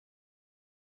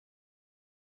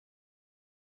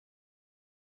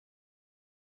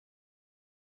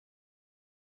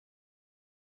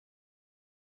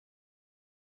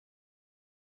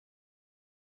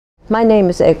My name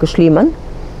is Elke Schliemann.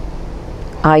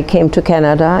 I came to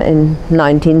Canada in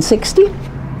 1960.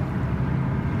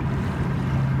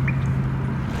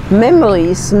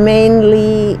 Memories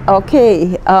mainly,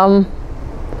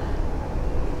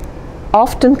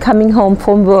 often coming home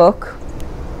from work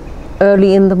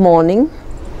early in the morning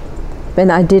when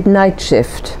I did night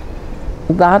shift.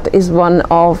 That is one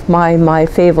of my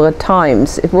favorite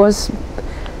times. It was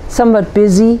somewhat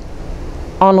busy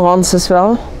on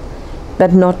Roncesvalles,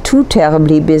 but not too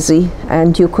terribly busy,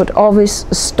 and you could always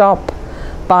stop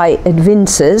by at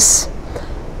Vince's,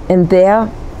 and there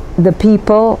the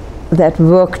people that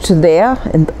worked there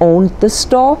and owned the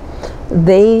store,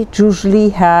 they usually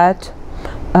had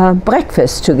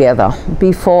breakfast together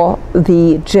before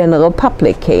the general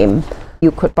public came.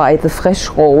 You could buy the fresh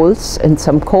rolls and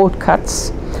some cold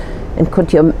cuts and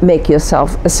could make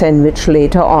yourself a sandwich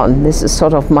later on. This is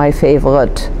sort of my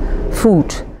favorite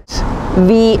food.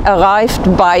 We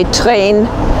arrived by train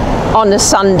on a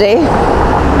Sunday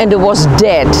and it was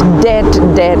dead.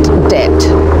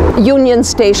 Union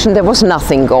Station, there was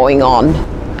nothing going on.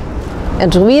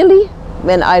 And really,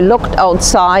 when I looked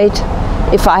outside,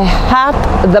 if I had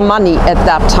the money at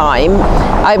that time,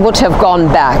 I would have gone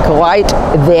back right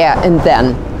there and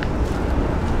then.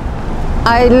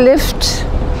 I lived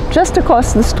just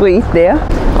across the street there.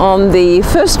 On the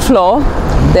first floor,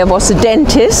 there was a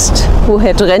dentist who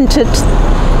had rented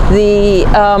the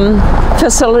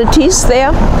facilities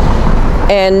there.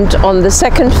 And on the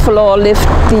second floor lived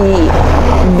the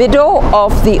widow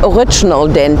of the original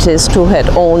dentist who had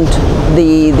owned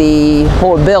the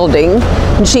whole building.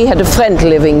 And she had a friend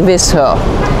living with her.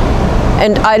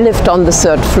 And I lived on the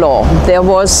third floor. There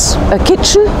was a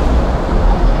kitchen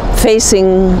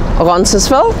facing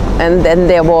Roncesvalles, and then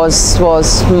there was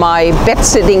my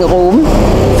bed-sitting room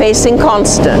facing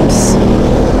Constance,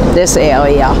 this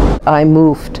area. I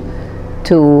moved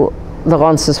to the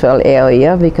Roncesvalles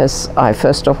area because I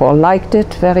first of all liked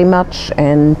it very much,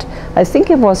 and I think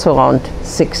it was around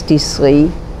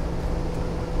 63.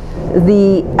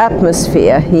 The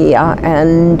atmosphere here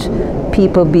and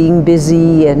people being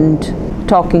busy and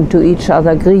talking to each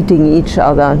other, greeting each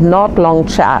other, not long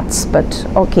chats, but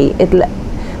okay, it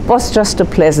was just a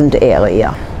pleasant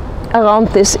area. Around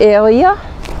this area,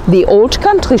 the old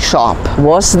country shop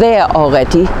was there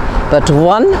already, but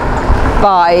run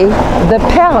by the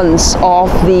parents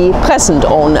of the present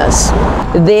owners.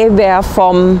 They were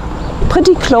from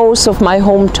pretty close of my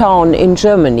hometown in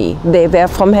Germany. They were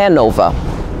from Hanover.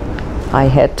 I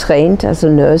had trained as a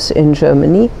nurse in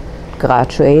Germany,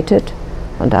 graduated,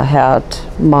 and I had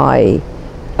my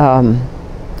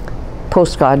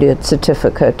postgraduate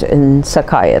certificate in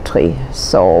psychiatry.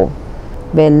 So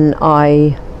when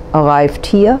I arrived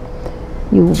here,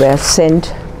 you were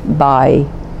sent by,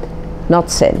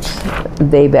 not sent,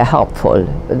 they were helpful.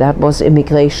 That was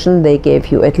immigration. They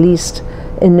gave you at least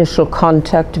initial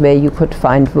contact where you could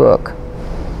find work.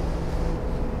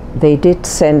 They did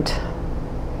send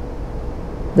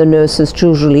the nurses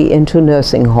usually into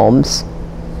nursing homes,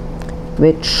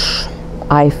 which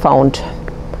I found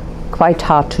quite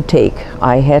hard to take.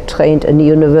 I had trained in a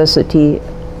university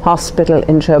hospital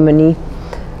in Germany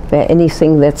where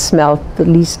anything that smelled the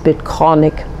least bit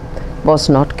chronic was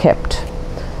not kept.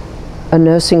 A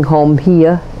nursing home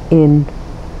here in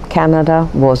Canada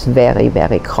was very,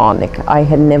 very chronic. I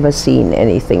had never seen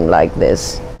anything like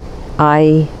this.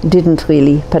 I didn't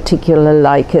really particularly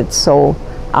like it, so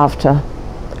after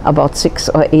about 6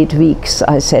 or 8 weeks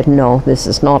I said, no, this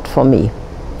is not for me.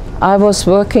 I was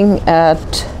working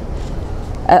at,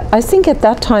 I think at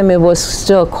that time it was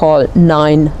still called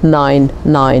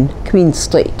 999 Queen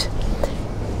Street,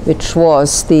 which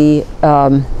was the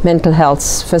mental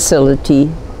health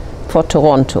facility for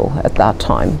Toronto at that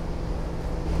time.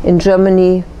 In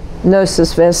Germany,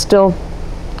 nurses were still,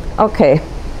 okay,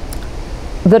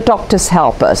 the doctors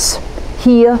help us.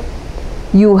 Here,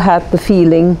 you had the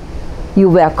feeling you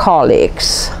were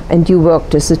colleagues and you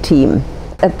worked as a team.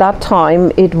 At that time,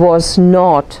 it was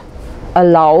not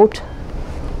allowed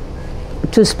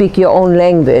to speak your own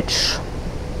language.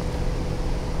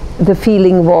 The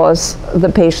feeling was the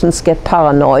patients get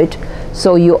paranoid,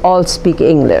 so you all speak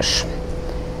English.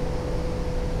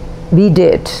 We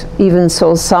did, even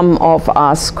so some of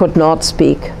us could not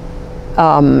speak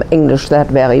English that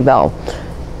very well.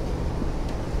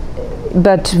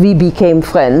 But we became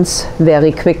friends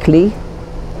very quickly.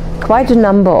 Quite a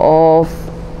number of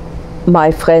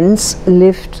my friends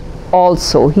lived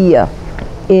also here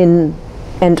in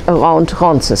and around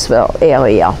Roncesvalles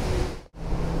area.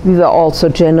 We were also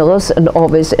generous and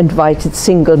always invited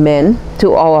single men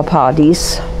to our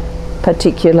parties,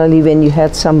 particularly when you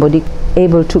had somebody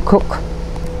able to cook.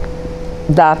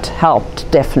 that helped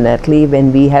definitely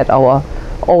when we had our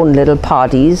own little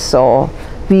parties, so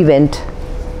we went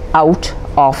out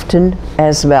often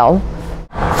as well.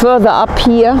 Further up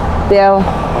here, there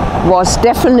was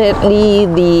definitely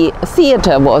the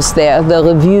theater was there, the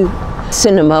Revue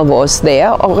cinema was there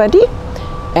already,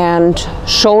 and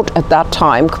showed at that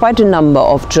time quite a number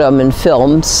of German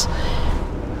films.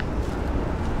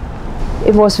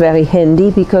 It was very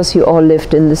handy because you all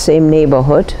lived in the same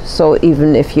neighborhood, so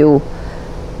even if you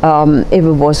if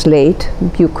it was late,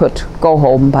 you could go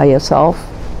home by yourself.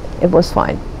 It was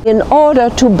fine. In order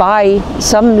to buy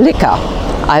some liquor,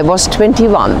 I was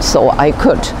 21, so I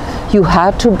could. You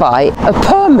had to buy a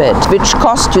permit, which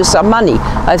cost you some money.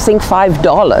 I think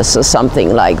 $5 or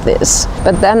something like this.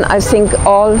 But then I think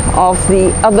all of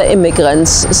the other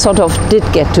immigrants sort of did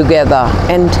get together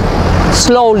and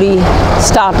slowly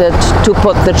started to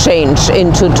put the change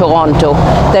into Toronto,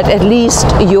 that at least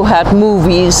you had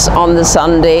movies on the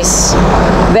Sundays.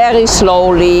 Very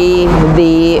slowly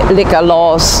the liquor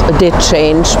laws did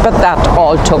change, but that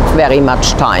all took very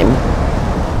much time.